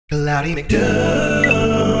Cloudie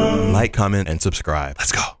McDoom. Like, comment, and subscribe.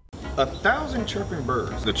 Let's go. 1,000 chirping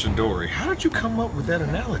birds. The Chidori. How did you come up with that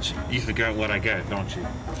analogy? You forgot what I got, don't you?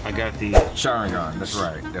 I got the Sharingan. That's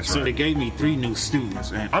right. That's so right. they gave me 3 new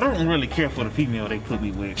students, and I don't really care for the female they put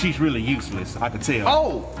me with. She's really useless. I can tell.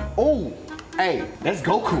 Oh, hey, that's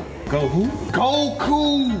Goku. Go who?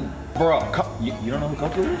 Goku, bro. You don't know who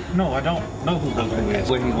Goku is? No, I don't know who Goku is.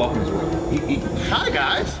 When he's walking his way. Hi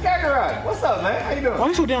guys. Kakarot. What's up, man? How you doing? Why are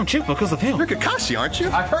you so damn chipper because of him? You're Kakashi, aren't you?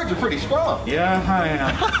 I've heard you're pretty strong. Yeah, I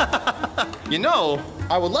am. You know,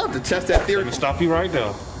 I would love to test that theory. Let me stop you right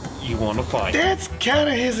there. You want to fight? That's kind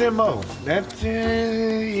of his MO. That's,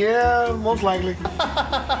 yeah, most likely.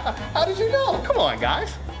 How did you know? Come on,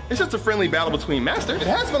 guys. It's just a friendly battle between masters. It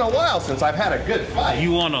has been a while since I've had a good fight.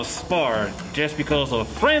 You want to spar just because of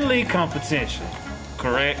friendly competition,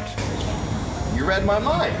 correct? You read my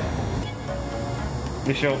mind.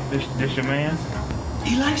 This your man?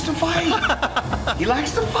 He likes to fight. He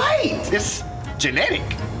likes to fight. It's genetic.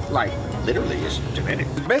 Like, literally, it's genetic.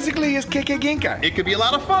 Basically, it's Keke Genkai. It could be a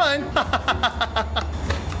lot of fun. Can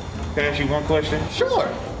I ask you one question? Sure.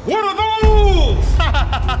 What are those?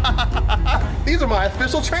 These are my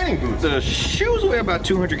official training boots. The shoes weigh about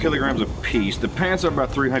 200 kilograms a piece. The pants are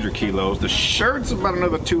about 300 kilos. The shirt's about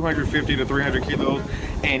another 250 to 300 kilos.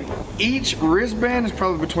 And each wristband is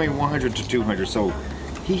probably between 100 to 200. So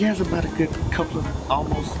he has about a good couple of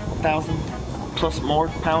almost 1,000 plus more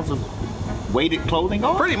pounds of weighted clothing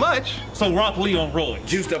on. Pretty much. So Rock Lee on roids.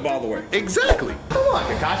 Juiced up all the way. Exactly. Come on,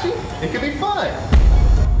 Kakashi. It could be fun.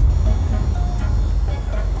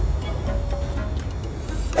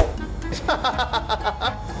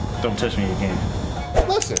 Don't touch me again.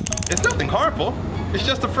 Listen, it's nothing harmful. It's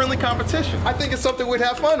just a friendly competition. I think it's something we'd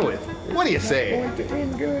have fun with. What do you say? Going to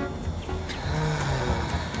end good.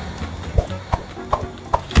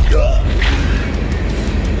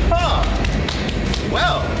 Huh.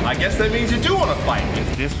 Well, I guess that means you do want to fight.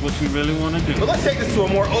 Is this what you really want to do? But let's take this to a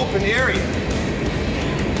more open area.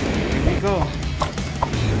 Here we go.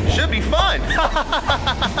 Should be fun.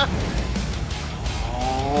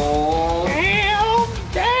 Oh, damn.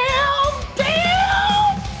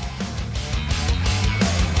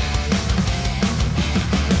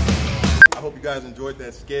 I hope you guys enjoyed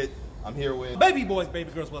that skit. I'm here with baby boys,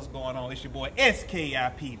 baby girls, what's going on? It's your boy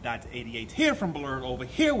SKIP.88 here from Blurred over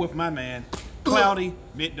here with my man Cloudie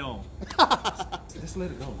McDoom. Just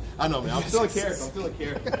let it go. I know, man. I'm still a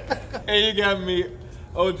character. And you got me,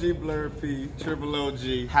 OG Blurred P, Triple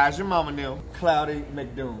OG. How's your mama now? Cloudie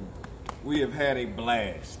McDoom. We have had a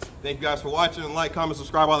blast. Thank you guys for watching. Like, comment,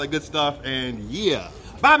 subscribe, all that good stuff. And yeah.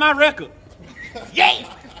 Buy my record. Yeah.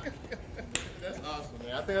 That's awesome,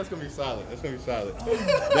 man. I think that's going to be solid.